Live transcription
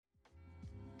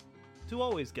To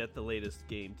always get the latest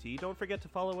Game Tea, don't forget to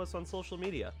follow us on social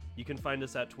media. You can find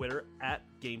us at Twitter at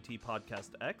Game Tea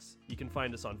Podcast X. You can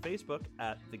find us on Facebook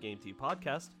at The Game Tea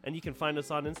Podcast, and you can find us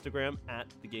on Instagram at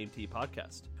The Game Tea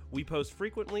Podcast. We post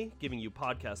frequently, giving you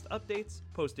podcast updates,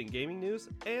 posting gaming news,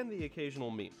 and the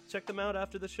occasional meme. Check them out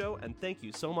after the show, and thank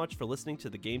you so much for listening to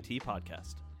The Game Tea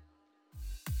Podcast.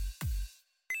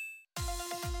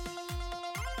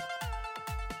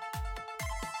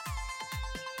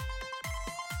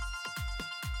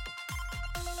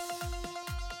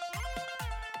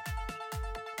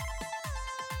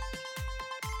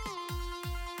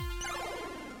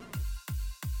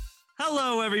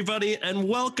 Hello, everybody, and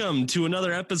welcome to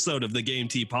another episode of the Game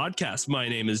Tea Podcast. My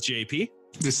name is JP.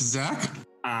 This is Zach.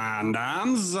 And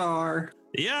I'm Czar.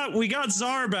 Yeah, we got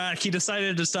Czar back. He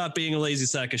decided to stop being a lazy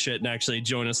sack of shit and actually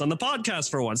join us on the podcast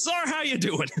for once. Czar, how you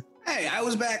doing? Hey, I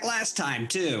was back last time,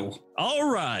 too. All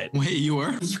right. Wait, you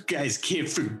were? You guys can't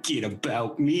forget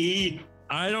about me.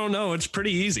 I don't know. It's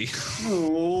pretty easy.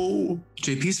 Oh.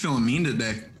 JP's feeling mean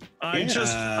today. I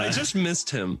just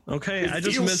missed him. Okay, I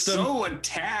just missed him. So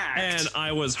attacked, and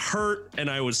I was hurt and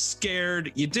I was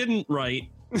scared. You didn't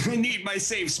write. I need my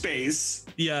safe space.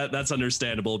 Yeah, that's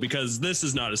understandable because this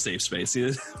is not a safe space.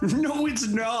 No, it's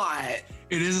not.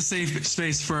 It is a safe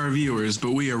space for our viewers,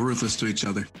 but we are ruthless to each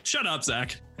other. Shut up,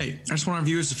 Zach. Hey, I just want our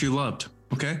viewers to feel loved.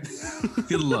 Okay,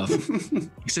 feel the love.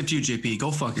 Except you, JP.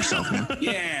 Go fuck yourself, man.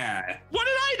 Yeah. What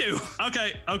did I do?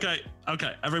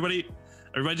 Okay. Everybody,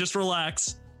 just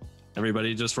relax.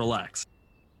 Everybody just relax.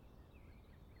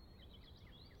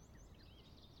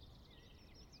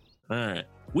 All right.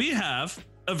 We have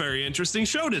a very interesting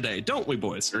show today, don't we,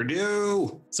 boys? Sure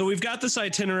do. So we've got this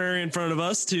itinerary in front of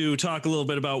us to talk a little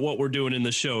bit about what we're doing in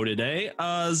the show today.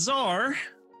 Czar,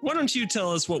 why don't you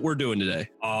tell us what we're doing today?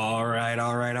 All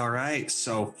right.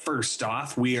 So first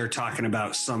off, we are talking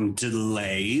about some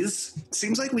delays.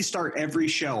 Seems like we start every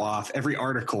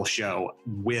article show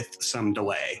with some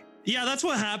delay. Yeah, that's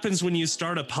what happens when you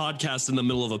start a podcast in the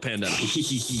middle of a pandemic.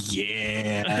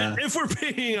 Yeah. If we're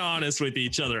being honest with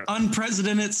each other.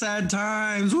 Unprecedented sad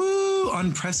times. Woo!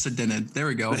 Unprecedented. There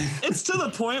we go. It's to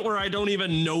the point where I don't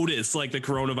even notice like the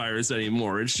coronavirus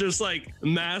anymore. It's just like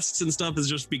masks and stuff has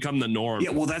just become the norm.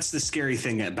 Yeah, well, that's the scary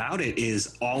thing about it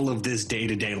is all of this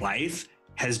day-to-day life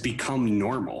has become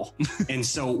normal. And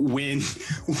so when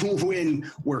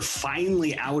we're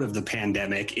finally out of the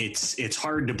pandemic, it's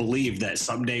hard to believe that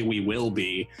someday we will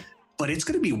be, but it's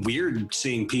going to be weird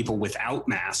seeing people without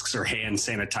masks or hand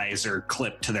sanitizer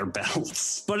clipped to their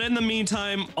belts. But in the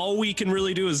meantime, all we can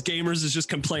really do as gamers is just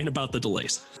complain about the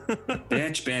delays.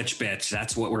 Bitch.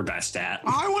 That's what we're best at.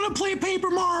 I want to play Paper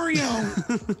Mario.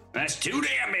 That's too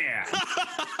damn bad.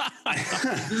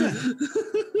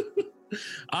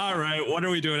 All right, what are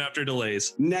we doing after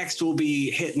delays? Next, we'll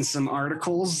be hitting some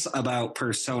articles about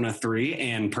Persona 3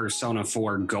 and Persona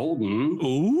 4 Golden.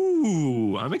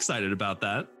 Ooh, I'm excited about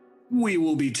that. We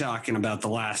will be talking about The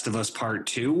Last of Us Part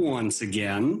 2 once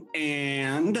again.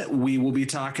 And we will be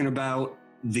talking about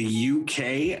the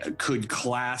UK could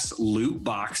class loot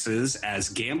boxes as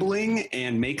gambling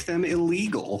and make them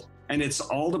illegal. And it's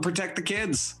all to protect the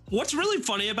kids. What's really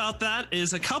funny about that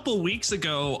is a couple weeks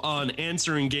ago on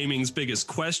Answering Gaming's Biggest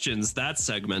Questions, that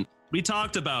segment, we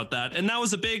talked about that. And that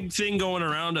was a big thing going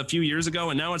around a few years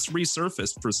ago. And now it's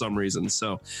resurfaced for some reason.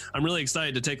 So I'm really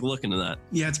excited to take a look into that.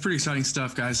 Yeah, it's pretty exciting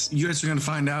stuff, guys. You guys are going to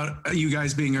find out, you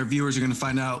guys being our viewers are going to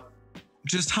find out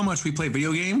just how much we play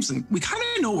video games. And we kind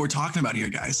of know what we're talking about here,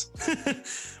 guys.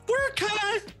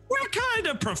 We're kind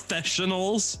of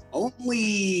professionals.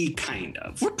 Only kind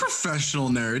of. We're professional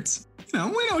nerds. You know,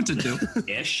 we know what to do.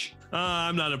 Ish.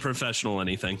 I'm not a professional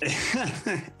anything.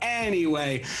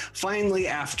 Anyway, finally,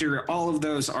 after all of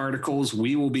those articles,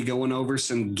 we will be going over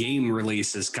some game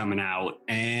releases coming out,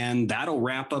 and that'll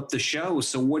wrap up the show.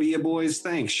 So what do you boys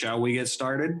think? Shall we get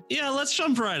started? Yeah, let's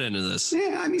jump right into this.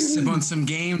 Yeah, I mean... Sip on some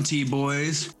game tea,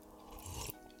 boys.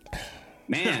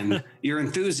 Man, your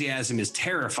enthusiasm is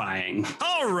terrifying.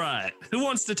 All right. Who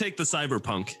wants to take the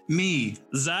cyberpunk? Me.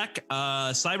 Zach,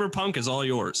 cyberpunk is all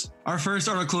yours. Our first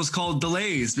article is called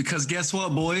Delays, because guess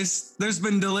what, boys? There's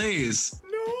been delays.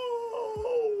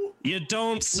 No. You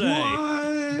don't say.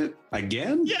 What?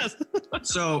 Again? Yes.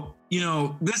 So, you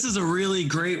know, this is a really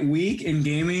great week in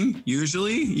gaming.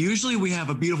 Usually we have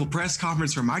a beautiful press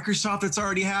conference for Microsoft that's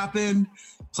already happened.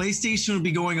 PlayStation would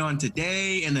be going on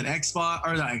today, and then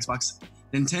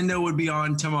Nintendo would be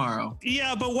on tomorrow.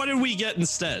 Yeah, but what did we get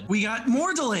instead? We got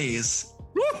more delays.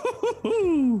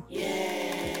 Woo-hoo-hoo-hoo.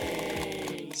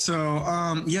 Yay!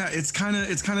 So, yeah, it's kind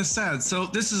of sad. So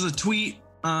this is a tweet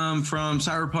from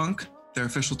Cyberpunk, their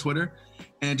official Twitter,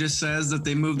 and it just says that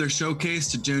they moved their showcase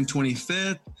to June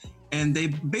 25th, and they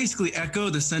basically echo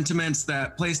the sentiments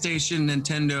that PlayStation,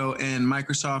 Nintendo, and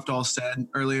Microsoft all said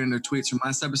earlier in their tweets from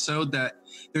last episode, that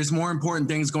there's more important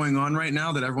things going on right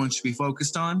now that everyone should be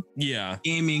focused on. Yeah.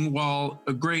 Gaming, while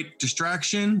a great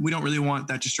distraction, we don't really want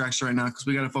that distraction right now because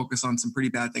we got to focus on some pretty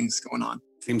bad things going on.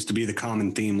 Seems to be the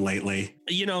common theme lately.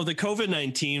 You know, the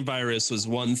COVID-19 virus was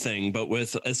one thing, but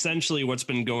with essentially what's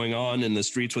been going on in the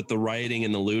streets with the rioting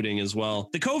and the looting as well,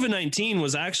 the COVID-19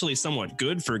 was actually somewhat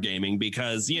good for gaming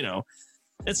because, you know,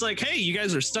 it's like, hey, you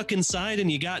guys are stuck inside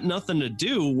and you got nothing to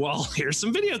do. Well, here's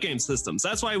some video game systems.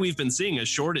 That's why we've been seeing a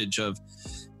shortage of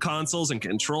consoles and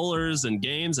controllers and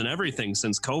games and everything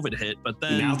since COVID hit. But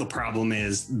then now the problem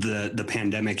is the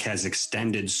pandemic has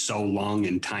extended so long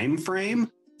in time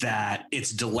frame that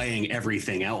it's delaying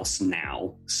everything else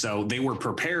now. So they were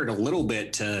prepared a little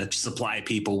bit to supply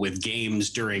people with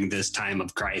games during this time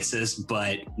of crisis,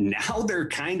 but now they're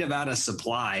kind of out of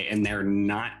supply and they're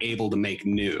not able to make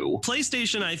new.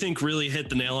 PlayStation, I think, really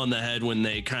hit the nail on the head when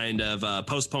they kind of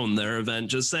postponed their event,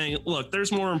 just saying, look,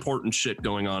 there's more important shit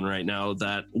going on right now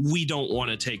that we don't want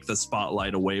to take the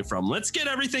spotlight away from. Let's get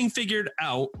everything figured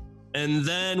out, and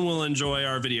then we'll enjoy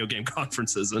our video game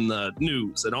conferences and the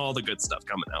news and all the good stuff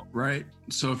coming out. Right.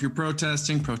 So if you're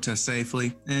protesting, protest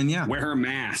safely. And yeah, wear a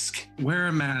mask. Wear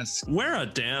a mask. Wear a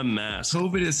damn mask.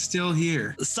 COVID is still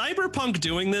here. Cyberpunk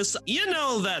doing this, you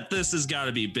know that this has got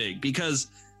to be big because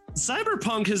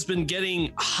Cyberpunk has been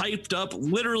getting hyped up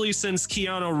literally since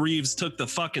Keanu Reeves took the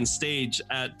fucking stage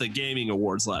at the Gaming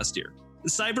Awards last year.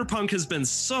 Cyberpunk has been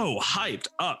so hyped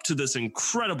up to this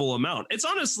incredible amount. It's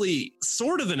honestly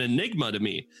sort of an enigma to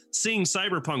me, seeing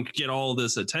Cyberpunk get all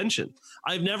this attention.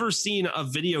 I've never seen a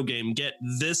video game get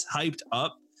this hyped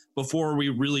up before we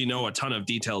really know a ton of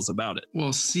details about it.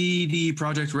 Well, CD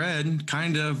Projekt Red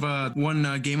kind of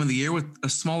won Game of the Year with a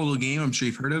small little game I'm sure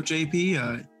you've heard of,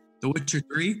 JP. The Witcher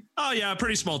 3. Oh, yeah,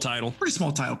 pretty small title. Pretty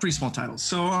small title.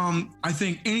 So I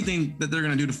think anything that they're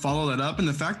going to do to follow that up, and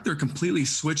the fact they're completely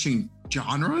switching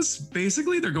genres,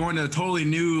 basically, they're going to a totally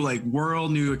new like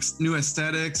world, new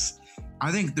aesthetics.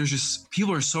 I think there's just,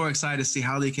 people are so excited to see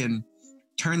how they can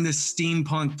turn this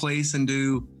steampunk place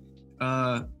into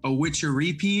a Witcher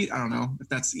repeat. I don't know if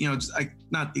that's, you know, just like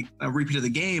not a repeat of the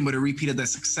game, but a repeat of the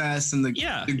success and the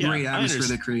great atmosphere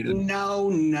they created.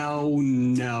 No.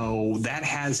 That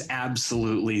has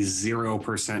absolutely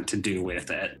 0% to do with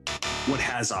it. What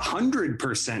has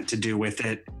 100% to do with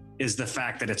it is the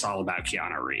fact that it's all about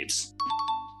Keanu Reeves.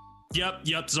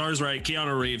 Yep, Czar's right.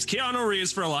 Keanu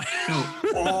Reeves for life.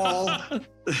 All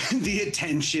the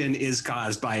attention is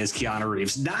caused by his Keanu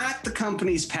Reeves, not the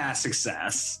company's past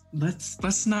success.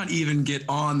 Let's not even get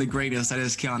on the greatness that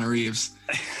is Keanu Reeves.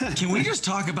 Can we just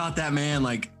talk about that man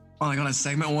like on a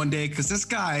segment one day? Because this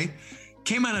guy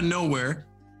came out of nowhere,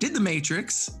 did The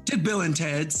Matrix, did Bill and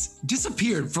Ted's,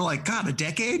 disappeared for like, God, a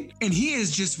decade. And he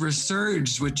is just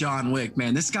resurged with John Wick,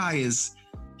 man. This guy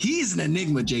he's an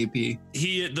enigma,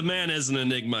 JP. The man is an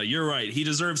enigma. You're right. He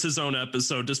deserves his own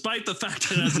episode, despite the fact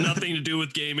that it has nothing to do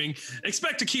with gaming.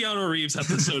 Expect a Keanu Reeves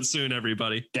episode soon,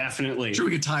 everybody. Definitely. I'm sure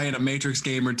we could tie in a Matrix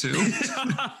game or two.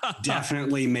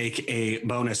 Definitely make a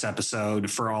bonus episode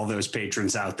for all those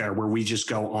patrons out there where we just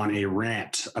go on a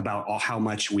rant about how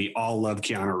much we all love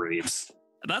Keanu Reeves.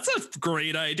 That's a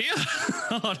great idea.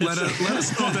 Let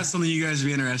us know if that's something you guys would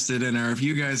be interested in, or if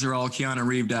you guys are all Keanu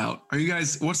Reeved out. Are you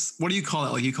guys, what do you call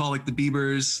it? Like you call like the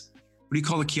Biebers? What do you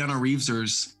call the Keanu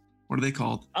Reevesers? What are they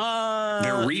called?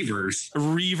 They're Reevers.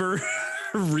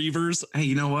 Reevers. Hey,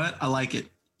 you know what? I like it.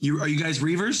 Are you guys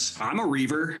Reevers? I'm a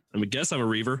Reaver. I guess I'm a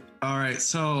Reaver. All right,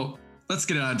 so let's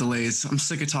get out of delays. I'm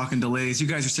sick of talking delays. You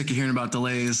guys are sick of hearing about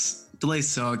delays. Delays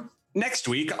suck. Next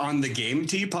week on the Game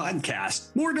T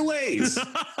podcast, more delays.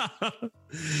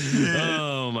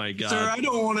 Oh my God. Sir, I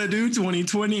don't want to do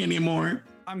 2020 anymore.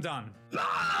 I'm done.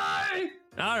 Bye.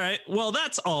 All right. Well,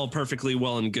 that's all perfectly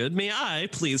well and good. May I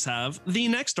please have the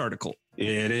next article?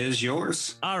 It is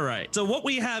yours. All right. So what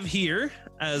we have here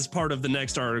as part of the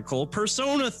next article,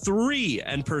 Persona 3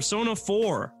 and Persona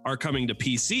 4 are coming to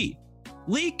PC.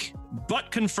 Leak,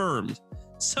 but confirmed.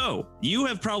 So you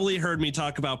have probably heard me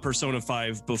talk about Persona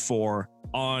 5 before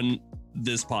on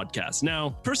this podcast.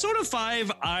 Now, Persona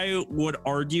 5, I would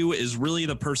argue, is really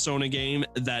the Persona game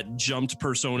that jumped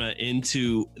Persona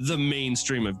into the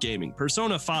mainstream of gaming.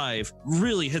 Persona 5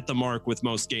 really hit the mark with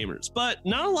most gamers, but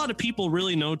not a lot of people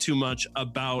really know too much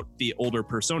about the older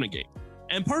Persona game.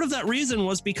 And part of that reason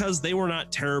was because they were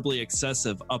not terribly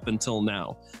excessive up until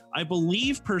now. I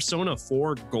believe Persona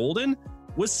 4 Golden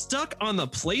was stuck on the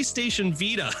PlayStation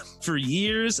Vita for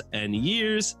years and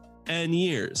years and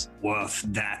years. Woof,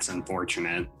 that's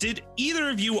unfortunate. Did either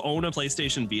of you own a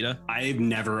PlayStation Vita? I've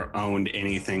never owned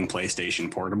anything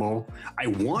PlayStation Portable. I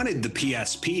wanted the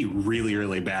PSP really,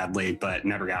 really badly, but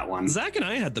never got one. Zach and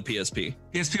I had the PSP.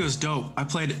 PSP was dope. I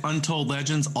played Untold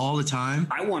Legends all the time.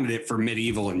 I wanted it for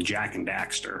Medieval and Jak and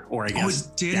Daxter, or I guess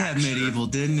it did Daxter. have Medieval,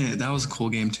 didn't it? That was a cool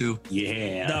game too.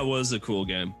 Yeah. That was a cool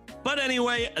game. But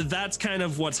anyway, that's kind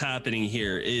of what's happening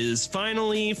here is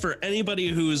finally for anybody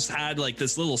who's had like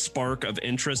this little spark of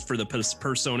interest for the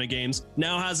Persona games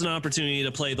now has an opportunity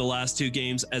to play the last two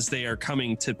games as they are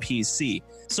coming to PC.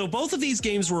 So both of these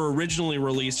games were originally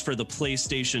released for the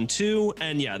PlayStation 2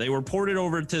 and yeah, they were ported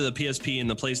over to the PSP and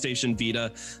the PlayStation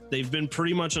Vita. They've been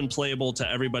pretty much unplayable to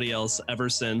everybody else ever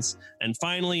since. And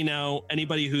finally now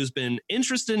anybody who's been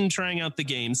interested in trying out the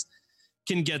games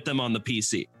can get them on the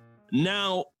PC.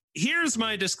 Now, here's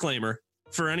my disclaimer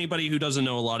for anybody who doesn't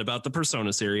know a lot about the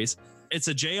Persona series. It's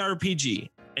a JRPG,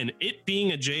 and it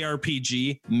being a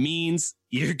JRPG means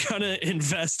you're gonna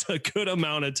invest a good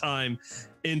amount of time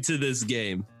into this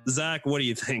game. Zach, what do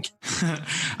you think?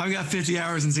 I've got 50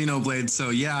 hours in Xenoblade,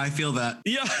 so yeah, I feel that.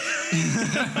 Yeah.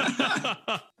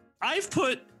 I've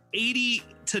put 80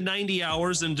 to 90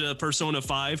 hours into Persona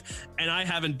 5, and I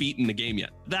haven't beaten the game yet.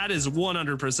 That is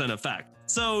 100% a fact.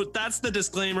 So that's the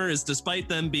disclaimer is despite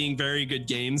them being very good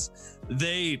games,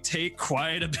 they take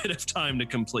quite a bit of time to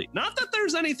complete. Not that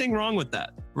there's anything wrong with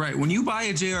that. Right. When you buy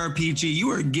a JRPG, you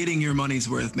are getting your money's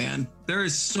worth, man. There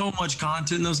is so much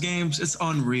content in those games. It's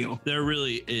unreal. There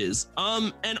really is.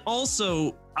 And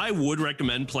also I would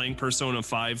recommend playing Persona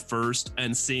 5 first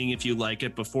and seeing if you like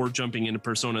it before jumping into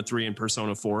Persona 3 and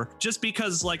Persona 4. Just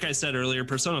because, like I said earlier,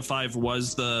 Persona 5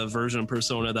 was the version of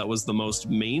Persona that was the most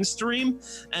mainstream.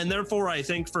 And therefore, I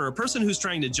think for a person who's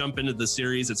trying to jump into the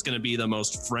series, it's going to be the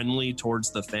most friendly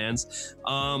towards the fans.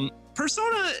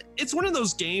 Persona, it's one of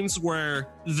those games where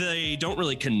they don't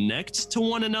really connect to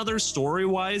one another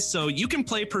story-wise. So you can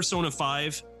play Persona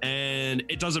 5 and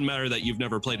it doesn't matter that you've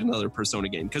never played another Persona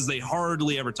game because they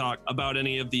hardly ever talk about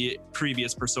any of the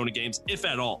previous Persona games, if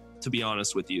at all, to be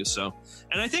honest with you. So,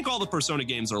 and I think all the Persona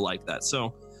games are like that.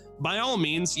 So by all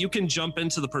means, you can jump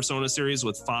into the Persona series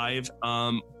with 5,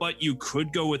 but you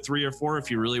could go with 3 or 4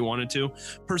 if you really wanted to.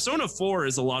 Persona 4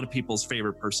 is a lot of people's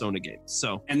favorite Persona game.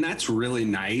 So, and that's really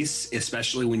nice,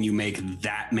 especially when you make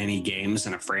that many games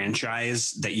in a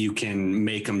franchise that you can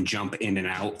make them jump in and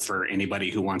out for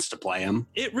anybody who wants to play them.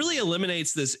 It really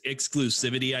eliminates this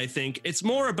exclusivity, I think. It's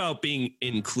more about being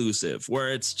inclusive,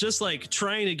 where it's just like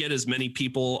trying to get as many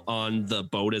people on the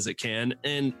boat as it can.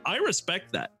 And I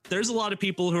respect that. There's a lot of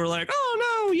people who are like, oh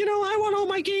no, I want all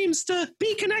my games to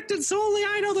be connected so only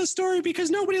I know the story because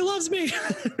nobody loves me.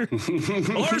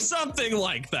 Or something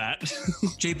like that.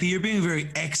 JP, you're being very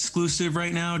exclusive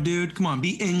right now, dude. Come on,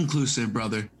 be inclusive,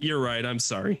 brother. You're right. I'm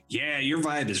sorry. Yeah, your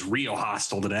vibe is real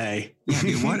hostile today. Yeah,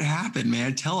 dude, what happened,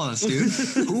 man? Tell us, dude.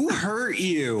 Who hurt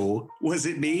you? Was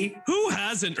it me? Who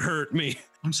hasn't hurt me?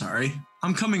 I'm sorry.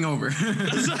 I'm coming over.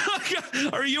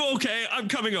 Are you okay? I'm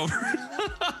coming over.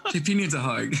 JP needs a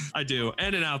hug. I do.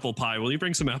 And an apple pie. Will you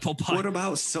bring some apple pie? What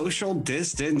about social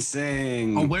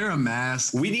distancing? I'll wear a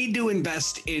mask. We need to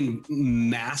invest in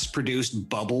mass-produced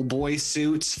bubble boy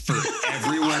suits for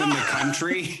everyone in the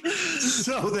country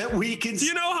so that we can... Do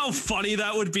you know how funny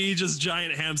that would be? Just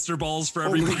giant hamster balls for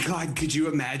everybody. Oh my God, could you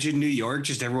imagine New York?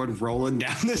 Just everyone rolling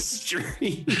down the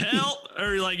street. Help!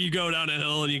 Or like you go down a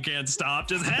hill and you can't stop.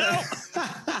 Just help!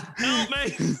 Help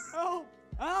me! Help!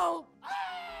 Help!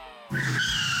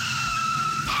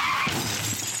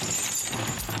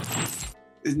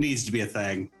 It needs to be a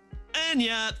thing. And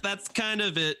yeah, that's kind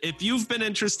of it. If you've been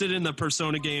interested in the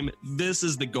Persona game, this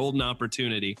is the golden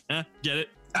opportunity. Get it?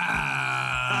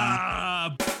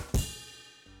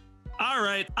 All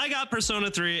right, I got Persona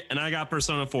 3 and I got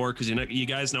Persona 4 because you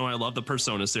guys know I love the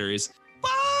Persona series. But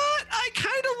I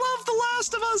kind of love The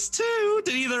Last of Us too.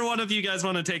 Did either one of you guys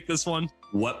want to take this one?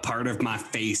 What part of my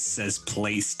face says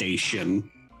PlayStation?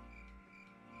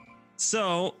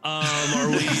 So, are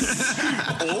we...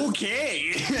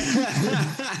 Okay.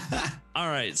 All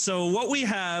right, so what we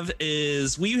have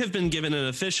is we have been given an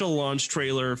official launch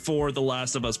trailer for The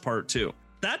Last of Us Part 2.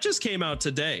 That just came out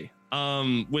today,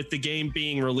 with the game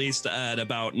being released at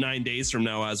about 9 days from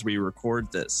now as we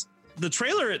record this. The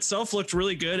trailer itself looked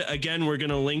really good. Again, we're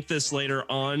going to link this later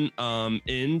on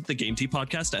in the Game Tea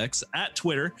Podcast X at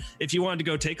Twitter if you wanted to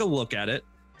go take a look at it.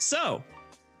 So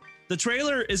the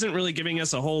trailer isn't really giving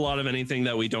us a whole lot of anything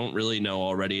that we don't really know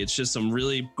already. It's just some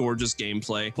really gorgeous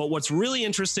gameplay. But what's really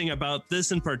interesting about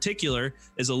this in particular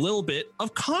is a little bit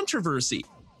of controversy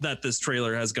that this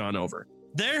trailer has gone over.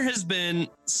 There has been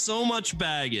so much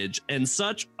baggage and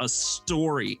such a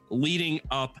story leading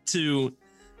up to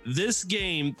this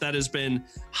game that has been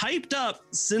hyped up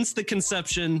since the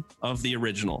conception of the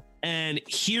original. And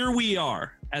here we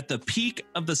are at the peak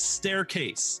of the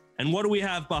staircase. And what do we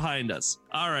have behind us?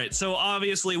 All right, so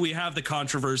obviously we have the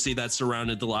controversy that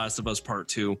surrounded The Last of Us Part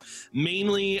 2,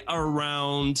 mainly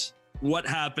around what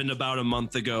happened about a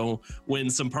month ago when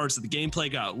some parts of the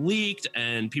gameplay got leaked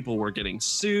and people were getting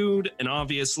sued. And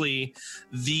obviously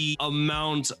the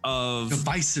amount of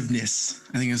divisiveness,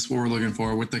 I think, is what we're looking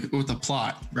for with the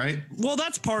plot, right? Well,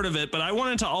 that's part of it, but I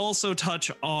wanted to also touch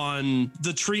on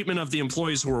the treatment of the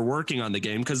employees who were working on the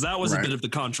game, because that was a bit of the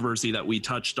controversy that we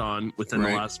touched on within the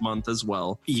last month as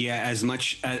well. Yeah, as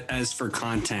much as for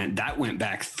content, that went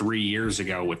back 3 years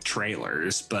ago with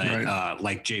trailers, but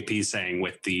like JP's saying,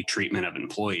 with the treatment of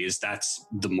employees, that's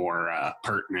the more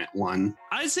pertinent one.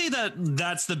 I say that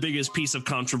that's the biggest piece of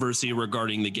controversy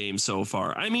regarding the game so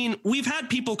far. I mean, we've had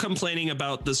people complaining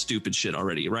about the stupid shit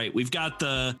already, right? We've got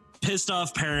the pissed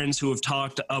off parents who have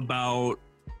talked about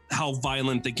how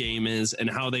violent the game is and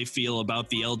how they feel about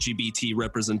the LGBT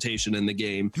representation in the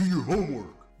game. Do your homework.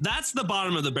 That's the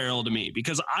bottom of the barrel to me,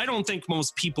 because I don't think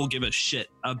most people give a shit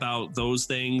about those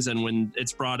things. And when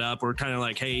it's brought up, we're kind of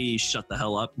like, hey, shut the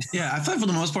hell up. Yeah, I feel like for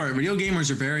the most part, video gamers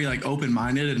are very like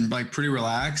open-minded and like pretty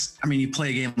relaxed. I mean, you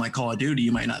play a game like Call of Duty,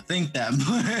 you might not think that,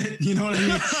 but you know what I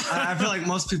mean? I feel like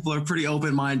most people are pretty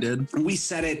open-minded. We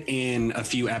said it in a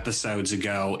few episodes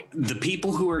ago. The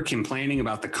people who are complaining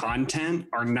about the content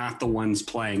are not the ones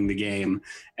playing the game.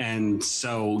 And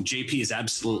so JP is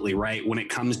absolutely right. When it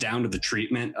comes down to the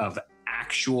treatment of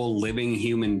actual living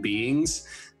human beings,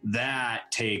 that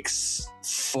takes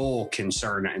full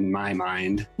concern in my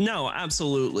mind. No,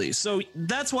 absolutely. So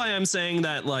that's why I'm saying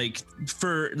that, like,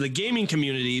 for the gaming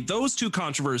community, those two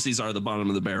controversies are the bottom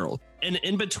of the barrel. And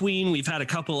in between, we've had a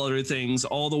couple other things,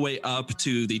 all the way up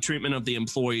to the treatment of the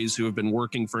employees who have been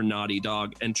working for Naughty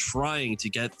Dog and trying to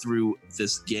get through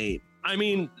this game. I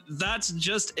mean, that's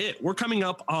just it. We're coming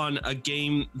up on a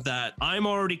game that I'm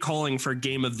already calling for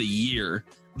Game of the Year,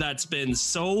 that's been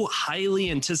so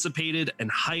highly anticipated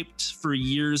and hyped for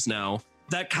years now,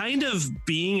 that kind of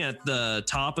being at the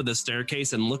top of the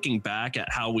staircase and looking back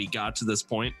at how we got to this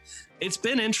point, it's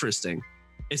been interesting.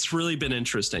 It's really been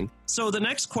interesting. So the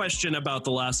next question about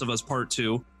The Last of Us Part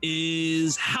 2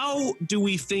 is, how do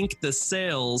we think the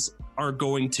sales are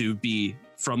going to be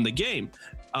from the game?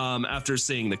 After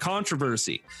seeing the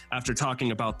controversy, after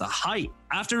talking about the hype,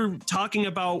 after talking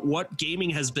about what gaming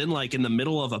has been like in the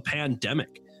middle of a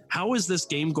pandemic, how is this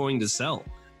game going to sell?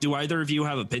 Do either of you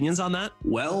have opinions on that?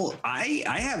 Well, I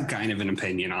have kind of an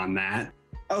opinion on that.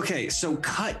 Okay, so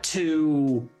cut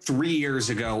to 3 years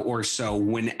ago or so,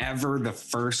 whenever the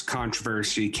first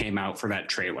controversy came out for that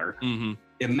trailer. Mm-hmm.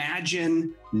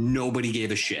 Imagine nobody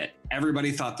gave a shit.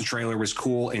 Everybody thought the trailer was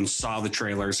cool and saw the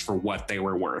trailers for what they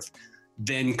were worth.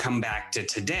 Then come back to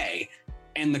today,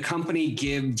 and the company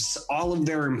gives all of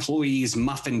their employees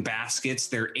muffin baskets,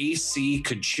 their AC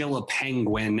could chill a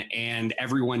penguin, and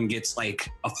everyone gets like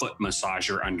a foot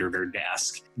massager under their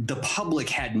desk. The public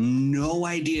had no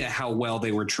idea how well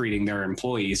they were treating their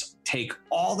employees. Take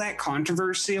all that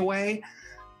controversy away,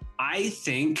 I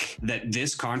think that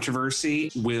this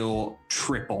controversy will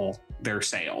triple their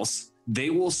sales.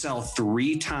 They will sell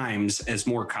 3 times as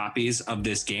more copies of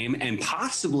this game, and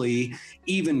possibly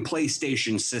even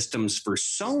PlayStation systems for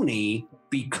Sony,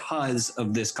 because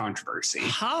of this controversy.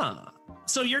 Huh.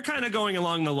 So you're kind of going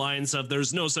along the lines of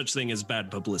there's no such thing as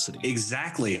bad publicity.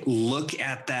 Exactly. Look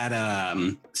at that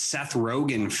Seth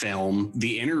Rogen film,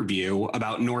 The Interview,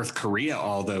 about North Korea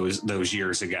all those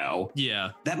years ago. Yeah.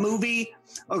 That movie,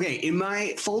 okay, in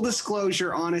my full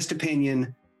disclosure, honest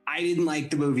opinion, I didn't like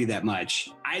the movie that much.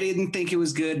 I didn't think it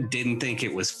was good, didn't think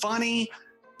it was funny,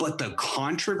 but the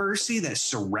controversy that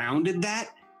surrounded that,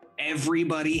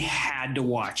 everybody had to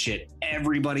watch it.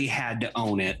 Everybody had to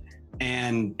own it.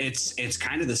 And it's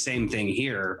kind of the same thing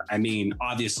here. I mean,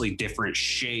 obviously different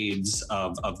shades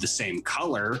of the same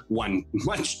color, one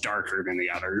much darker than the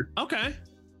other. Okay.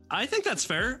 I think that's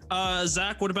fair.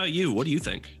 Zach, what about you? What do you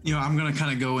think? You know, I'm going to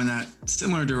kind of go in that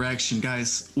similar direction,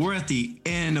 guys. We're at the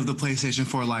end of the PlayStation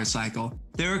 4 life cycle.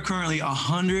 There are currently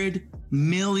 100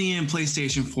 million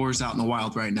PlayStation 4s out in the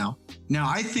wild right now. Now,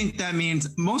 I think that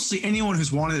means mostly anyone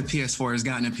who's wanted a PS4 has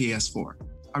gotten a PS4.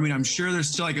 I mean, I'm sure there's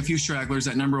still like a few stragglers.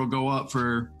 That number will go up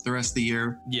for the rest of the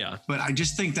year. Yeah. But I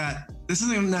just think that this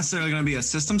isn't necessarily going to be a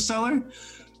system seller,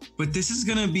 but this is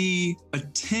going to be a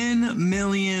 10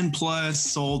 million plus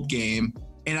sold game.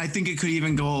 And I think it could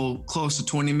even go close to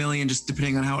 20 million, just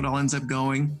depending on how it all ends up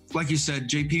going. Like you said,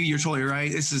 JP, you're totally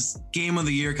right. This is game of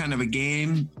the year kind of a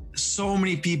game. So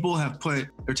many people have put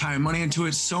their time and money into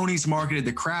it. Sony's marketed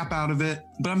the crap out of it,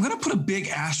 but I'm going to put a big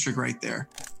asterisk right there.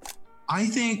 I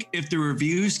think if the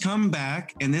reviews come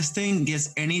back and this thing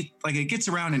gets it gets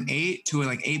around an 8 to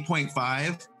like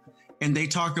 8.5, and they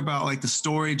talk about like the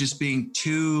story just being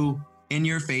too in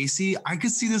your facey, I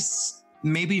could see this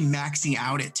maybe maxing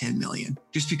out at 10 million,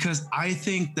 just because I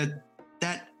think that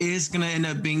is going to end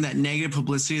up being that negative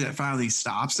publicity that finally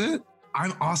stops it.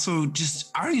 I'm also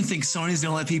I don't even think Sony's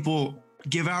going to let people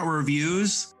give out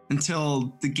reviews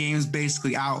until the game's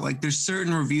basically out. Like there's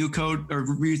certain review code or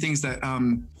review things that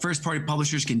first party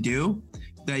publishers can do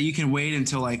that you can wait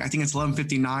until like, I think it's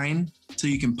 11:59 so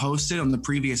you can post it on the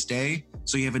previous day.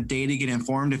 So you have a day to get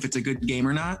informed if it's a good game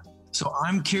or not. So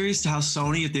I'm curious to how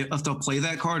Sony, if they'll play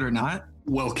that card or not.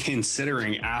 Well,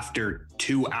 considering after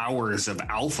 2 hours of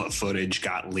alpha footage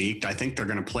got leaked, I think they're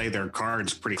going to play their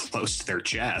cards pretty close to their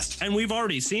chest. And we've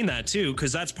already seen that too,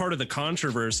 because that's part of the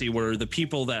controversy where the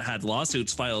people that had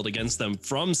lawsuits filed against them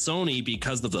from Sony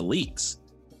because of the leaks.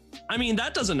 I mean,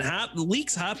 that doesn't happen.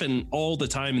 Leaks happen all the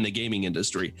time in the gaming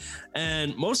industry.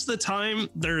 And most of the time,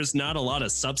 there's not a lot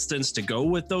of substance to go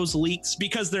with those leaks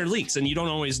because they're leaks and you don't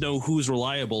always know who's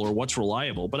reliable or what's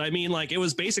reliable. But I mean, like, it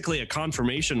was basically a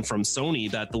confirmation from Sony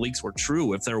that the leaks were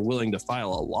true if they're willing to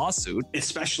file a lawsuit.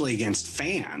 Especially against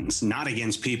fans, not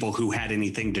against people who had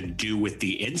anything to do with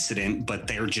the incident, but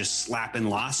they're just slapping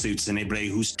lawsuits and anybody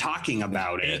who's talking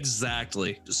about it.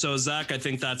 Exactly. So, Zach, I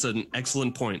think that's an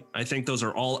excellent point. I think those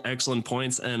are all excellent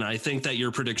points, and I think that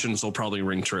your predictions will probably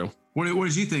ring true. What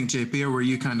did you think, JP? Or were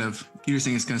you you just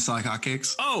think it's going to sell like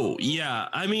hotcakes? Oh, yeah.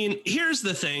 I mean, here's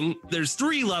the thing. There's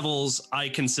 3 levels I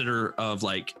consider of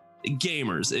like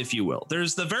gamers, if you will.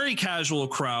 There's the very casual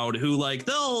crowd who like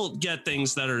they'll get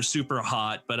things that are super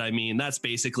hot, but I mean, that's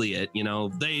basically it. You know,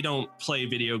 they don't play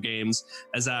video games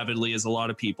as avidly as a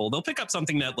lot of people. They'll pick up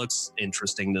something that looks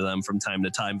interesting to them from time to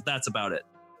time. But that's about it.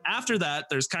 After that,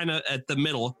 there's kind of at the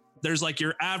middle, there's like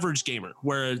your average gamer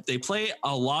where they play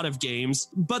a lot of games,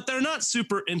 but they're not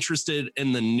super interested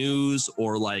in the news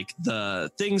or like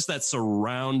the things that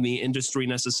surround the industry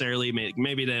necessarily.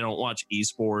 Maybe they don't watch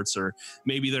esports, or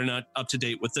maybe they're not up to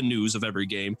date with the news of every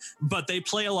game, but they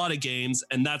play a lot of games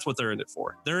and that's what they're in it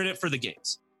for. They're in it for the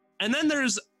games. And then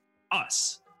there's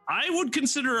us. I would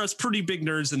consider us pretty big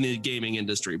nerds in the gaming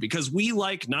industry because we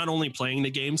like not only playing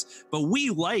the games, but we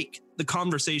like the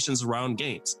conversations around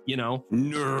games, you know?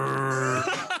 Nerd.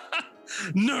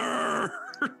 Nerd.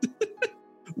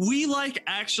 We like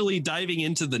actually diving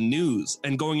into the news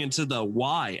and going into the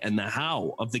why and the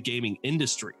how of the gaming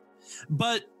industry.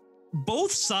 But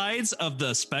both sides of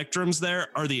the spectrums there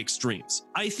are the extremes.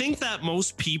 I think that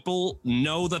most people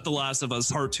know that The Last of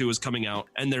Us Part 2 is coming out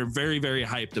and they're very, very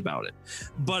hyped about it.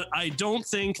 But I don't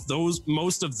think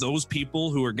most of those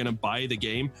people who are going to buy the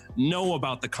game know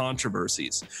about the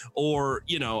controversies or,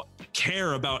 you know,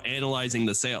 care about analyzing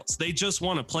the sales. They just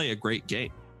want to play a great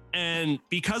game. And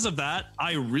because of that,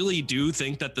 I really do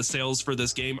think that the sales for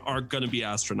this game are going to be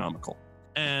astronomical.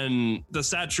 And the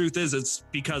sad truth is, it's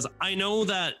because I know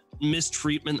that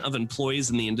mistreatment of employees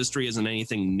in the industry isn't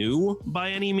anything new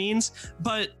by any means,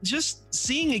 but just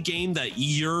seeing a game that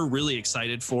you're really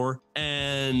excited for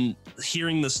and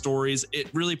hearing the stories, it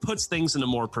really puts things into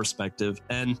more perspective.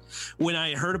 And when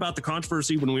I heard about the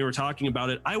controversy, when we were talking about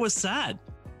it, I was sad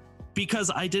because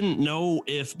I didn't know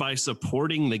if by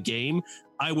supporting the game,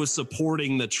 I was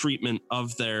supporting the treatment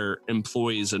of their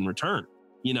employees in return.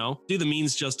 You know, do the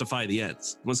means justify the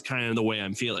ends was kind of the way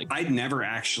I'm feeling. I'd never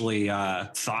actually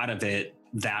thought of it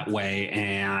that way.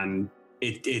 And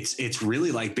it's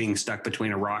really like being stuck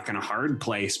between a rock and a hard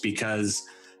place because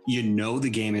you know the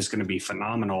game is going to be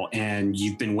phenomenal and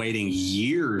you've been waiting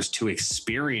years to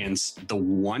experience the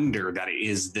wonder that it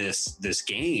is this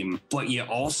game, but you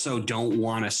also don't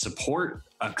want to support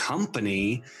a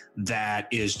company that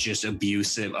is just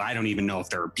abusive. I don't even know if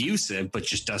they're abusive, but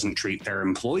just doesn't treat their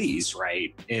employees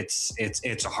right. It's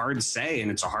a hard say and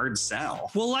it's a hard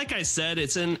sell. Well, like I said,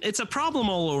 it's a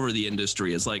problem all over the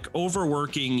industry. It's like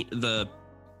overworking the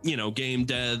game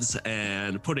devs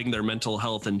and putting their mental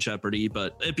health in jeopardy,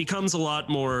 but it becomes a lot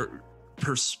more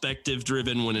perspective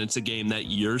driven when it's a game that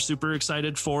you're super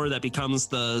excited for that becomes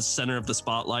the center of the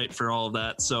spotlight for all of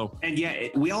that. So, and yeah,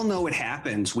 we all know it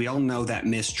happens. We all know that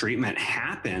mistreatment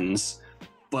happens.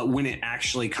 But when it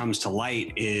actually comes to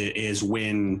light is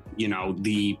when,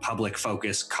 the public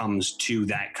focus comes to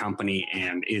that company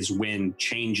and is when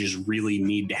changes really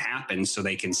need to happen so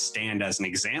they can stand as an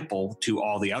example to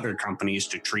all the other companies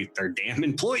to treat their damn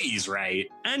employees right.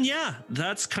 And yeah,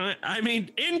 that's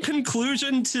in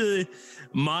conclusion to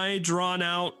my drawn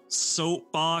out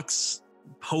soapbox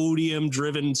podium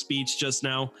driven speech just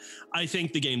now. I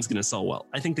think the game's going to sell well.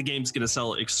 I think the game's going to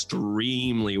sell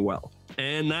extremely well.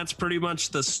 And that's pretty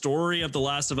much the story of The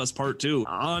Last of Us Part 2.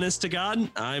 Honest to God,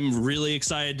 I'm really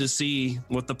excited to see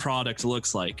what the product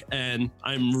looks like. And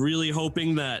I'm really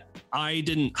hoping that I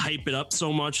didn't hype it up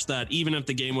so much that even if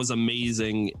the game was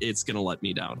amazing, it's going to let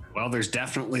me down. Well, there's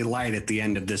definitely light at the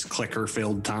end of this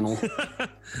clicker-filled tunnel. That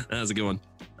was a good one.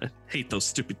 I hate those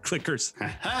stupid clickers.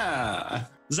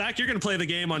 Zach, you're going to play the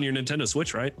game on your Nintendo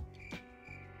Switch, right?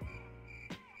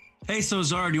 Hey, so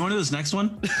Zara, do you want to do this next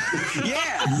one?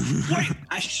 Yeah, wait,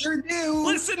 I sure do.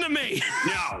 Listen to me.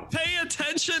 No. Pay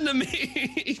attention to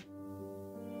me.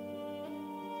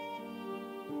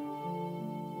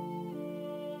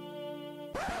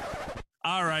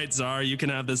 All right, Zara, you can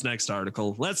have this next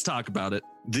article. Let's talk about it.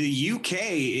 The UK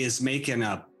is making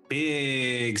a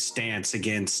big stance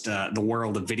against the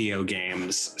world of video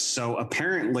games. So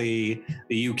apparently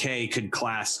the UK could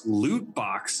class loot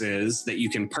boxes that you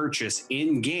can purchase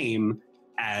in game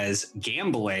as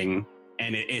gambling.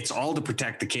 And it's all to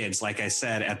protect the kids, like I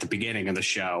said at the beginning of the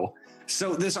show.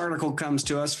 So this article comes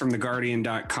to us from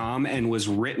theguardian.com and was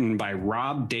written by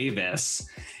Rob Davis.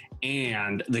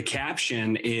 And the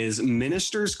caption is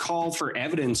 "Ministers call for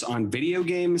evidence on video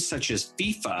games such as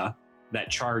FIFA that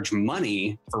charge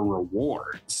money for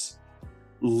rewards."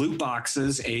 Loot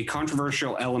boxes, a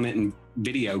controversial element in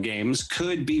video games,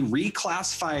 could be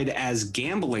reclassified as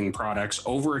gambling products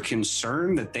over a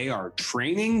concern that they are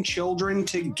training children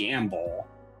to gamble.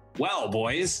 Well,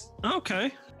 boys.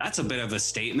 Okay. That's a bit of a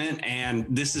statement. And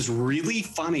this is really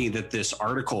funny that this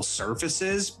article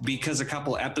surfaces because a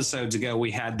couple episodes ago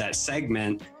we had that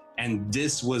segment and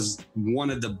this was one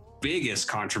of the biggest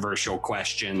controversial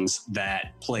questions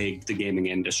that plagued the gaming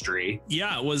industry.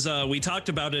 Yeah, it was. We talked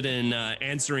about it in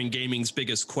Answering Gaming's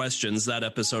Biggest Questions, that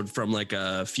episode from like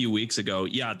a few weeks ago.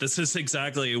 Yeah, this is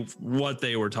exactly what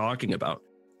they were talking about.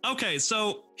 Okay,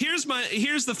 so here's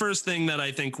the first thing that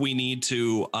I think we need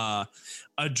to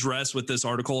address with this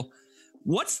article.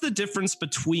 What's the difference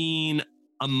between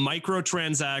a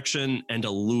microtransaction and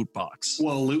a loot box?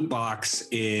 Well, a loot box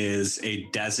is a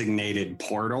designated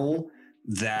portal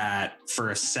that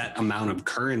for a set amount of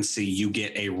currency, you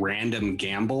get a random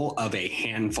gamble of a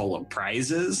handful of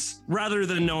prizes. Rather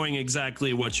than knowing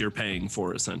exactly what you're paying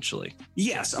for, essentially.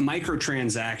 Yes, a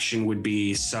microtransaction would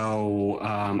be, so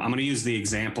I'm going to use the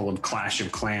example of Clash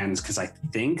of Clans because I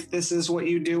think this is what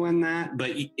you do in that.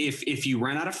 But if you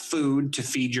run out of food to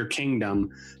feed your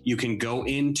kingdom, you can go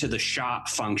into the shop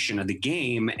function of the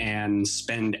game and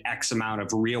spend X amount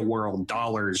of real world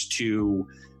dollars to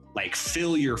like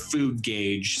fill your food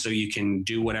gauge so you can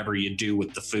do whatever you do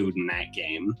with the food in that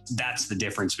game. That's the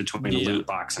difference between a loot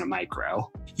box and a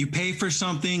micro. You pay for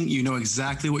something, you know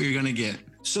exactly what you're going to get.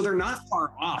 So they're not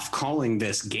far off calling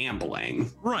this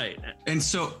gambling. Right. And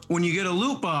so when you get a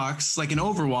loot box, like in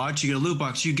Overwatch, you get a loot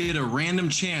box, you get a random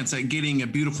chance at getting a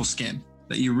beautiful skin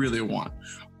that you really want.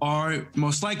 Or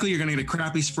most likely you're going to get a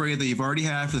crappy spray that you've already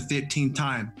had for the 15th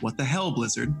time. What the hell,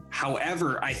 Blizzard?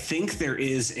 However, I think there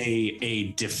is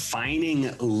a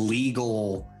defining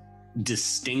legal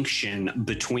distinction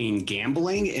between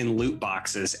gambling and loot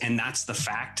boxes. And that's the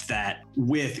fact that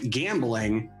with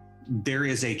gambling, there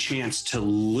is a chance to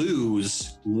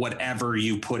lose whatever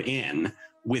you put in.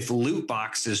 With loot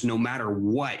boxes, no matter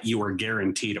what, you are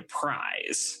guaranteed a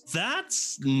prize.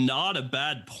 That's not a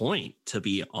bad point, to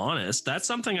be honest. That's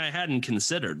something I hadn't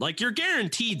considered. Like, you're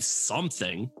guaranteed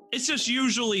something. It's just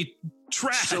usually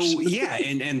trash. So yeah,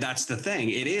 and that's the thing.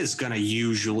 It is going to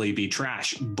usually be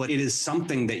trash, but it is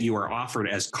something that you are offered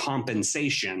as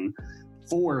compensation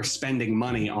for spending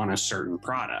money on a certain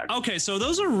product. Okay, so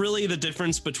those are really the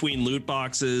difference between loot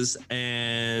boxes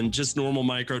and just normal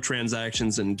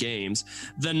microtransactions in games.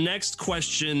 The next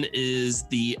question is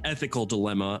the ethical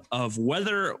dilemma of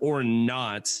whether or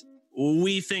not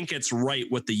we think it's right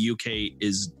what the UK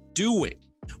is doing.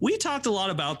 We talked a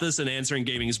lot about this in Answering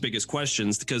Gaming's Biggest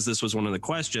Questions because this was one of the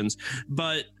questions,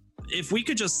 but if we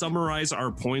could just summarize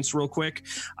our points real quick,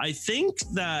 I think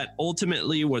that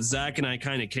ultimately what Zach and I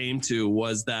kind of came to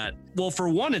was that, well, for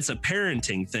one, it's a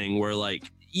parenting thing where,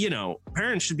 like, you know,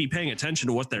 parents should be paying attention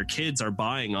to what their kids are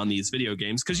buying on these video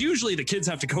games because usually the kids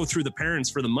have to go through the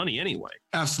parents for the money anyway.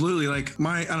 Absolutely. Like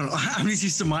I don't know, I'm just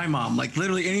used to my mom. Like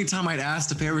literally anytime I'd ask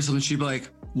to pay for something, she'd be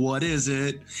like, what is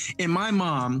it? And my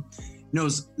mom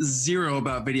knows zero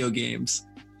about video games.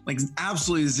 Like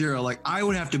absolutely zero. Like I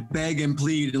would have to beg and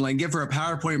plead and like give her a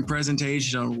PowerPoint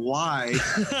presentation on why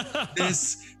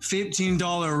this $15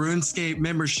 RuneScape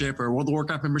membership or World of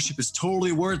Warcraft membership is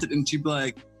totally worth it. And she'd be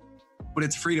like, but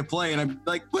it's free to play. And I'd be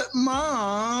like, but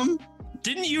Mom,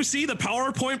 Didn't you see the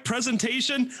PowerPoint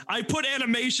presentation? I put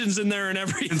animations in there and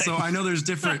everything. And so I know there's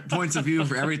different points of view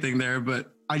for everything there,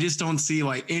 but I just don't see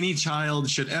why any child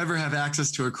should ever have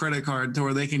access to a credit card to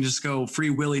where they can just go free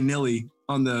willy-nilly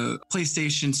on the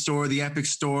PlayStation store, the Epic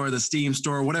store, the Steam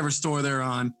store, whatever store they're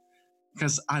on.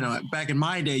 Because I don't know, back in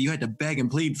my day, you had to beg and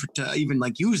plead to even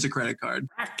like use a credit card.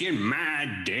 Back in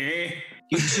my day.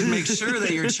 You should make sure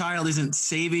that your child isn't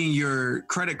saving your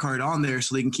credit card on there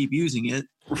so they can keep using it.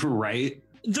 Right.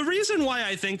 The reason why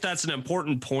I think that's an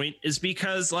important point is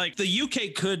because like the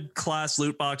UK could class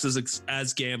loot boxes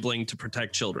as gambling to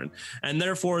protect children. And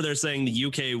therefore they're saying the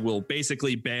UK will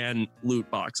basically ban loot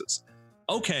boxes.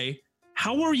 Okay,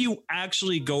 how are you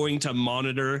actually going to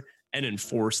monitor and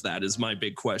enforce that is my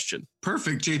big question.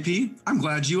 Perfect, JP. I'm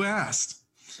glad you asked.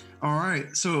 All right.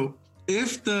 So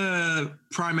if the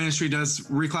Prime Ministry does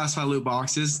reclassify loot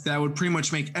boxes, that would pretty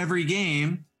much make every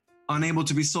game unable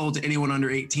to be sold to anyone under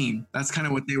 18. That's kind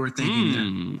of what they were thinking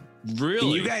there. Really? Can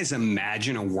you guys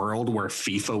imagine a world where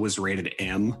FIFA was rated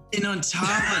M? And on top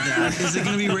of that, is it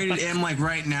going to be rated M like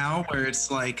right now where it's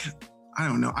like, I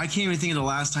don't know. I can't even think of the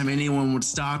last time anyone would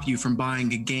stop you from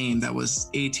buying a game that was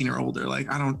 18 or older. Like,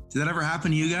 did that ever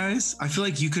happen to you guys? I feel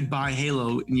like you could buy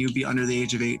Halo and you'd be under the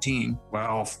age of 18.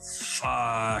 Well,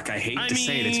 fuck. I hate to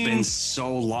say it. It's been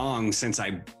so long since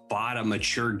I bought a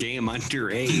mature game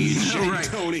underage. Right.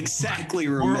 I don't exactly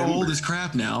remember. We're old as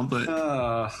crap now, but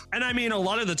and I mean, a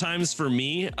lot of the times for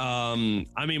me, I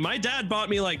mean, my dad bought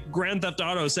me like Grand Theft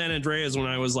Auto San Andreas when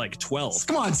I was like 12.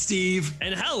 Come on, Steve.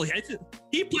 And hell,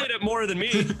 he played it more than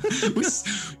me.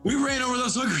 we ran over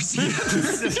those hookers.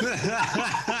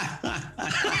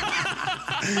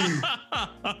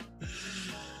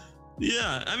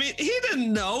 Yeah, I mean, he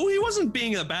didn't know. He wasn't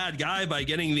being a bad guy by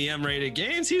getting the M-rated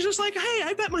games. He was just like, hey,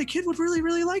 I bet my kid would really,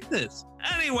 really like this.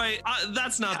 Anyway,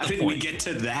 that's not How the did point. we get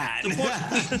to that?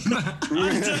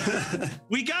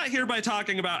 We got here by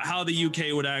talking about how the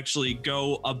UK would actually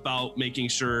go about making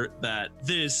sure that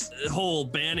this whole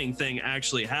banning thing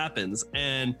actually happens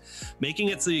and making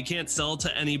it so you can't sell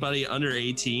to anybody under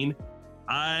 18.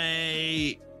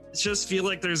 I just feel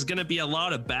like there's going to be a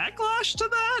lot of backlash to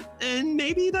that, and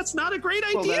maybe that's not a great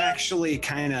idea. Well, that actually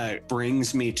kind of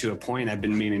brings me to a point I've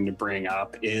been meaning to bring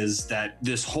up, is that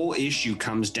this whole issue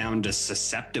comes down to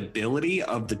susceptibility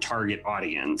of the target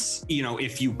audience. You know,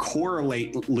 if you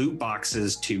correlate loot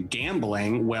boxes to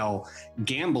gambling, well,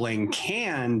 gambling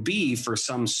can be for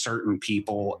some certain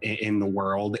people in the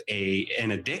world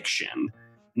an addiction,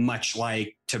 much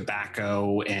like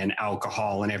tobacco and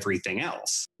alcohol and everything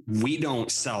else. We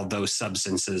don't sell those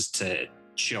substances to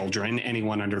children,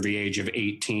 anyone under the age of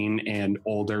 18 and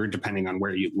older, depending on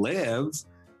where you live.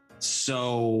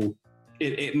 So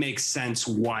it makes sense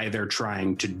why they're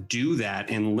trying to do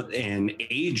that and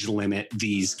age limit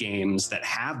these games that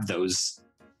have those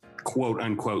quote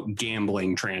unquote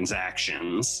gambling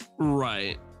transactions.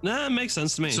 Right. That makes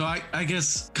sense to me. So I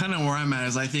guess kind of where I'm at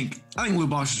is I think loot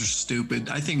boxes are stupid.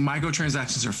 I think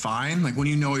microtransactions are fine, like when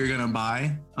you know what you're gonna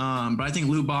buy. But I think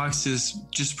loot boxes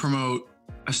just promote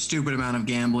a stupid amount of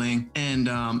gambling, and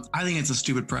I think it's a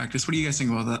stupid practice. What do you guys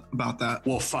think about that?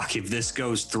 Well, fuck, if this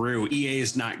goes through, EA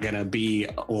is not gonna be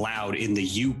allowed in the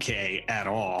UK at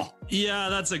all. Yeah,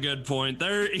 that's a good point.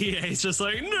 Their EA's just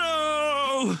like, no.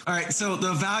 All right, so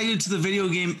the value to the video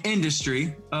game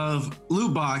industry of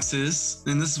loot boxes,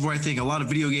 and this is where I think a lot of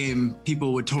video game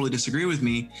people would totally disagree with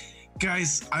me.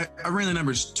 Guys, I ran the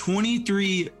numbers.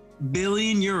 23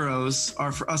 billion euros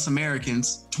are for us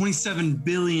Americans, $27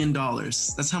 billion.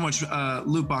 That's how much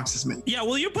loot boxes make. Yeah,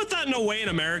 will you put that in a way an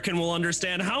American will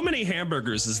understand? How many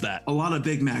hamburgers is that? A lot of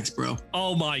Big Macs, bro.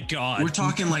 Oh my God. We're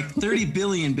talking like 30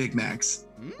 billion Big Macs.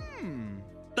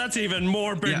 That's even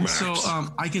more Big Macs. So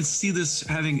I can see this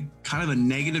having kind of a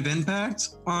negative impact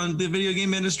on the video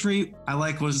game industry. I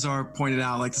like what Czar pointed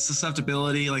out, like the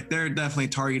susceptibility, like they're definitely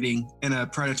targeting in a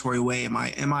predatory way, in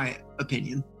my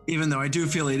opinion. Even though I do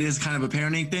feel it is kind of a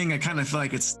parenting thing, I kind of feel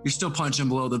like you're still punching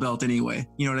below the belt anyway.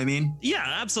 You know what I mean? Yeah,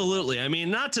 absolutely. I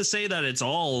mean, not to say that it's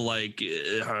all like,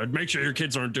 make sure your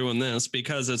kids aren't doing this,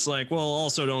 because it's like, well,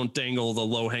 also don't dangle the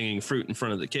low hanging fruit in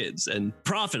front of the kids and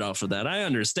profit off of that. I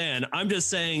understand. I'm just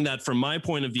saying that from my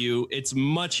point of view, it's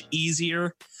much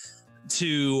easier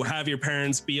to have your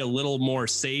parents be a little more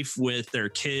safe with their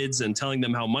kids and telling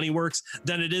them how money works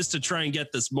than it is to try and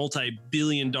get this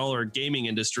multi-billion-dollar gaming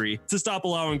industry to stop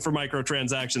allowing for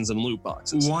microtransactions and loot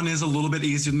boxes. One is a little bit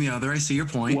easier than the other. I see your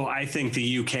point. Well, I think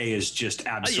the UK is just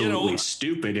absolutely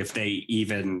stupid if they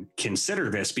even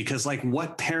consider this, because like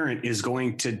what parent is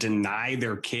going to deny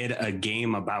their kid a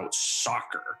game about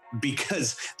soccer?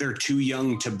 because they're too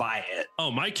young to buy it.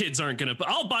 Oh, my kids aren't going to.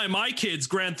 I'll buy my kids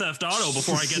Grand Theft Auto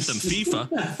before I get them FIFA.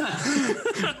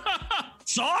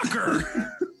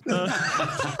 Soccer.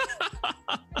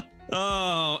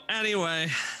 Oh, anyway.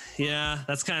 Yeah,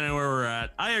 that's kind of where we're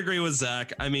at. I agree with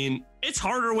Zach. I mean, it's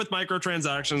harder with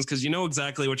microtransactions because you know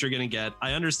exactly what you're going to get.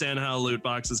 I understand how loot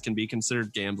boxes can be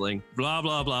considered gambling. Blah,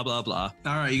 blah, blah, blah, blah.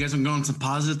 All right, you guys want to go on some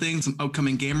positive things, some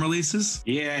upcoming game releases?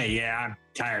 Yeah. I'm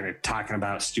tired of talking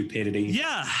about stupidity.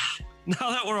 Yeah.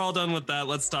 Now that we're all done with that,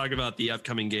 let's talk about the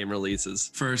upcoming game releases.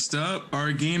 First up,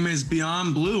 our game is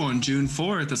Beyond Blue on June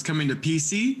 4th. That's coming to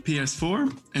PC,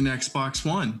 PS4, and Xbox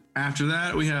One. After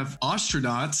that, we have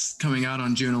Ostronauts coming out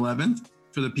on June 11th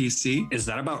for the PC. Is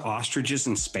that about ostriches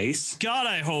in space? God,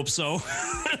 I hope so.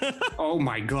 Oh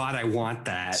my God, I want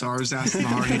that. So I was asking the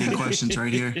hard-hitting questions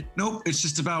right here. Nope, it's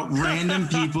just about random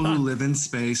people who live in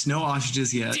space. No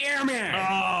ostriches yet. Damn it!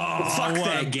 Oh, Fuck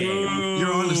that game.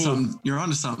 You're onto something. You're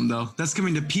onto something though. That's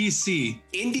coming to PC.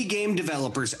 Indie game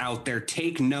developers out there,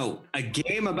 take note. A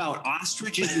game about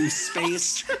ostriches in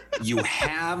space. You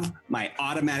have my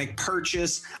automatic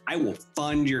purchase. I will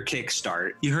fund your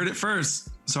Kickstart. You heard it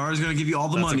first. Zara's gonna give you all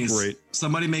the That's monies. great.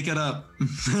 Somebody make it up.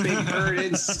 Big Bird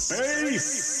in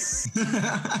space.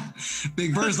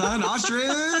 Big Bird's not an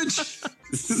ostrich.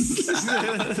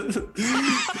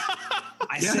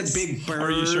 I Yes. said Big Bird.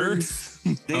 Are you sure?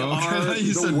 They Okay, are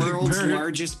you said the Big world's Bird.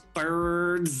 largest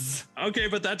birds. Okay,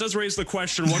 but that does raise the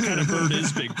question, what kind of bird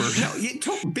is Big Bird? No,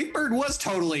 Big Bird was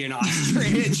totally an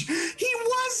ostrich. He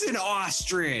was an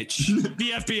ostrich.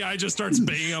 The FBI just starts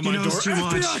banging on my door. knows too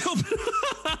much.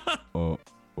 FBI, open.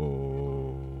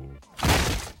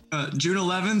 June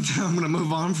 11th, I'm going to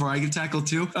move on before I get tackled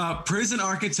too. Prison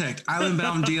Architect Island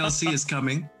Bound DLC is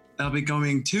coming. That'll be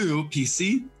coming to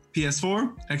PC,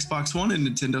 PS4, Xbox One, and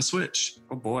Nintendo Switch.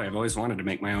 Oh boy, I've always wanted to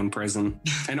make my own prison.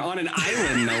 And on an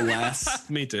island, no less.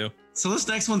 Me too. So this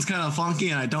next one's kind of funky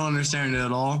and I don't understand it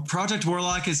at all. Project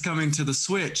Warlock is coming to the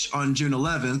Switch on June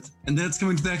 11th, and then it's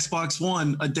coming to the Xbox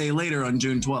One a day later on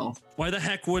June 12th. Why the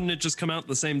heck wouldn't it just come out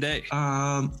the same day?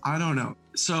 I don't know.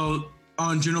 So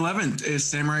on June 11th is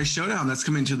Samurai Showdown. That's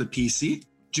coming to the PC.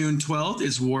 June 12th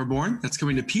is Warborn. That's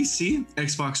coming to PC,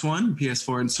 Xbox One,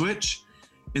 PS4, and Switch.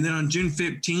 And then on June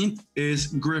 15th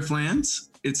is Grifflands.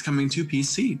 It's coming to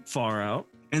PC. Far out.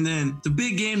 And then the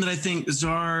big game that I think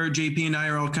Czar, JP, and I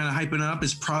are all kind of hyping up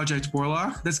is Project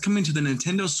Warlock. That's coming to the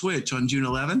Nintendo Switch on June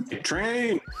 11th.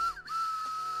 Train.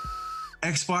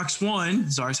 Xbox One,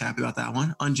 Czar's happy about that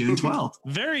one, on June 12th.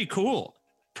 Very cool.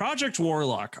 Project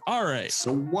Warlock. All right.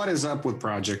 So what is up with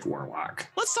Project Warlock?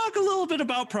 Let's talk a little bit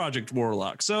about Project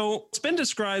Warlock. So it's been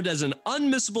described as an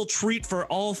unmissable treat for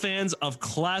all fans of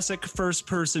classic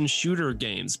first-person shooter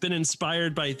games. Been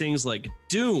inspired by things like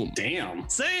Doom. Damn.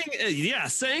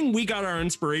 Saying we got our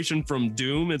inspiration from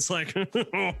Doom. It's like,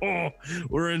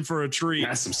 we're in for a treat.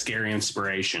 That's some scary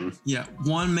inspiration. Yeah,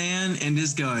 one man and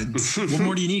his guns. What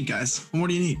more do you need, guys? What more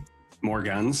do you need? More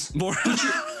guns. More.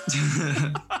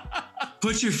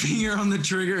 Put your finger on the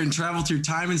trigger and travel through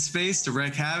time and space to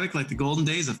wreak havoc like the golden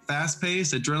days of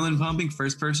fast-paced, adrenaline-pumping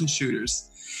first-person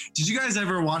shooters. Did you guys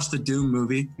ever watch the Doom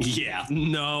movie? Yeah.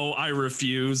 No, I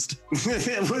refused.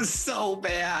 It was so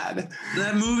bad.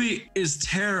 That movie is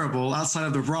terrible outside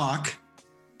of The Rock.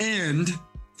 And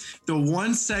the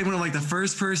one segment of like the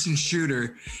first-person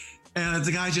shooter, and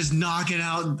the guy just knocking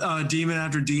out demon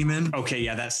after demon. Okay,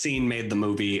 yeah, that scene made the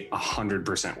movie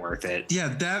 100% worth it.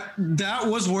 Yeah, that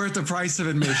was worth the price of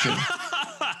admission.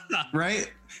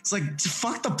 Right? It's like,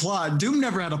 fuck the plot. Doom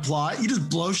never had a plot. You just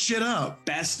blow shit up.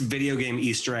 Best video game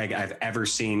Easter egg I've ever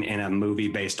seen in a movie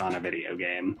based on a video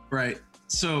game. Right.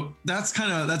 So that's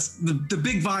the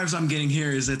big vibes I'm getting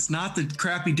here is it's not the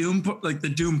crappy Doom, like the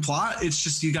Doom plot. It's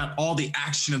just you got all the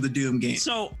action of the Doom game.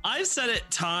 So I've said it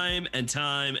time and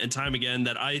time and time again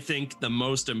that I think the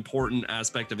most important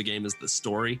aspect of a game is the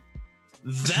story.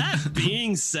 That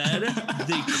being said,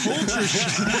 the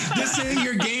culture. This ain't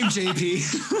your game,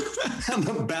 JP. I'm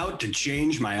about to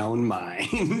change my own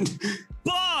mind.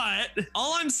 But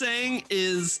all I'm saying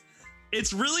is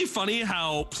it's really funny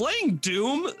how playing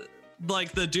Doom,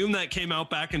 like the Doom that came out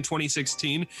back in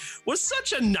 2016, was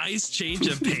such a nice change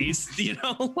of pace, you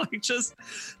know, like just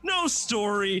no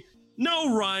story,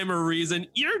 no rhyme or reason.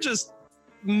 You're just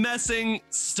messing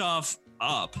stuff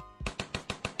up.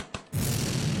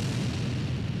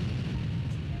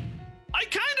 I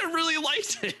kind of really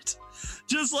liked it.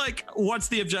 Just like, what's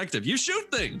the objective? You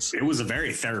shoot things. It was a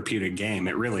very therapeutic game.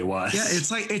 It really was. Yeah,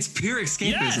 it's pure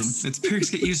escapism. Yes. It's pure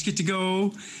escape. You just get to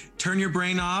go turn your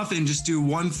brain off and just do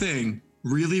one thing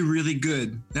really, really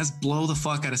good. That's blow the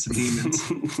fuck out of some demons.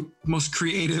 Most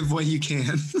creative way you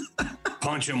can.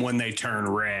 Punch them when they turn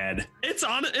red. It's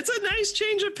a nice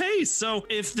change of pace. So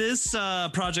if this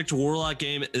Project Warlock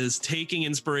game is taking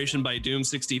inspiration by Doom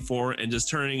 64 and just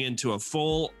turning into a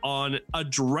full-on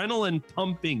adrenaline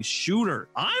pumping shooter,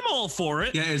 I'm all for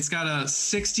it. Yeah, it's got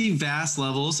 60 vast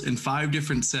levels in 5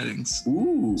 different settings.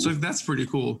 Ooh. So that's pretty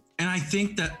cool. And I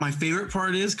think that my favorite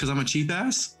part is, because I'm a cheap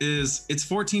ass, is it's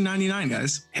 $14.99,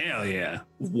 guys. Hell yeah.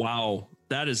 Wow.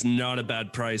 That is not a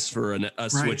bad price for a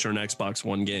Switch or an Xbox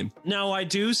One game. Now, I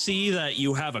do see that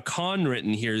you have a con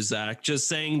written here, Zach, just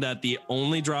saying that the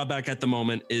only drawback at the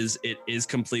moment is it is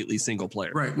completely single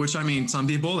player. Right, which I mean, some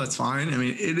people, that's fine. I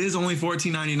mean, it is only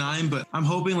 $14.99, but I'm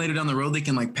hoping later down the road they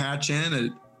can like patch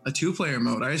in a 2-player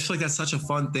mode. I just feel like that's such a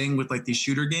fun thing with like these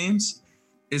shooter games,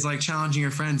 is like challenging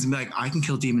your friends and be like, I can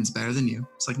kill demons better than you.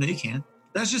 It's like, no, you can't.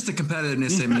 That's just the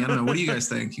competitiveness in me. I don't know. What do you guys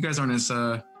think? You guys aren't as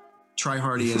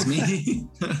try-hardy as me.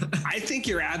 I think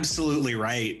you're absolutely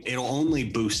right. It'll only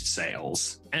boost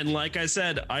sales. And like I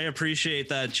said, I appreciate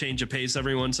that change of pace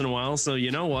every once in a while. So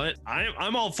you know what?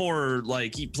 I'm all for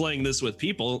like keep playing this with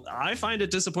people. I find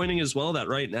it disappointing as well that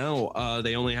right now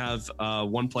they only have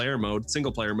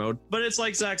single player mode. But it's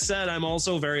like Zach said, I'm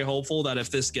also very hopeful that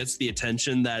if this gets the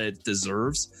attention that it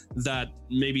deserves, that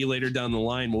maybe later down the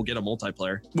line we'll get a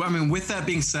multiplayer. Well, I mean, with that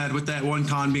being said, with that one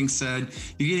con being said,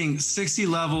 you're getting 60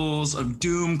 levels of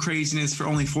Doom craziness for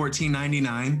only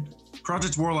 $14.99.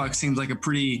 Project Warlock seems like a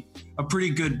pretty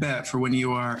good bet for when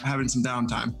you are having some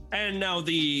downtime. And now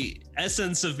the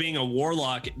essence of being a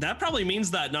warlock, that probably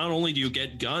means that not only do you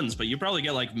get guns, but you probably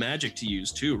get like magic to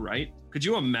use too, right? Could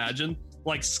you imagine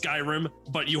like Skyrim,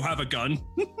 but you have a gun?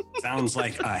 Sounds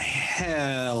like a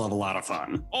hell of a lot of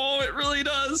fun. Oh, it really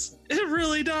does. It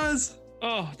really does.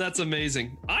 Oh, that's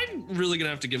amazing. I'm really going to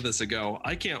have to give this a go.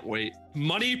 I can't wait.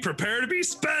 Money, prepare to be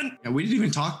spent. Yeah, we didn't even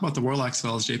talk about the Warlock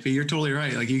spells, JP. You're totally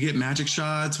right. Like you get magic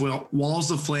shots, walls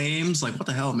of flames. Like what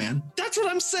the hell, man? That's what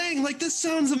I'm saying. Like this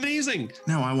sounds amazing.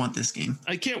 No, I want this game.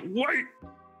 I can't wait.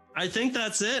 I think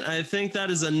that's it. I think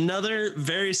that is another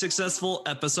very successful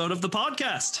episode of the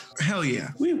podcast. Hell yeah.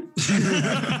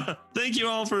 Thank you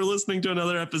all for listening to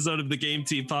another episode of the Game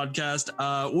Tea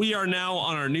podcast. We are now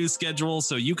on our new schedule,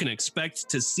 so you can expect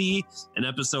to see an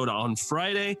episode on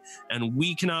Friday, and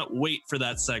we cannot wait for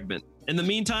that segment. In the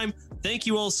meantime, thank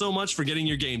you all so much for getting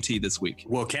your Game Tea this week.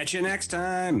 We'll catch you next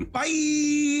time.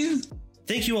 Bye.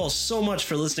 Thank you all so much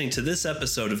for listening to this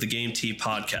episode of the Game Tea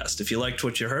podcast. If you liked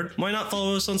what you heard, why not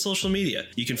follow us on social media?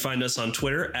 You can find us on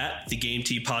Twitter at the Game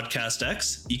Tea Podcast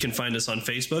X. You can find us on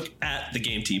Facebook at the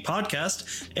Game Tea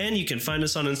Podcast, and you can find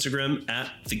us on Instagram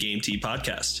at the Game Tea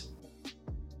Podcast.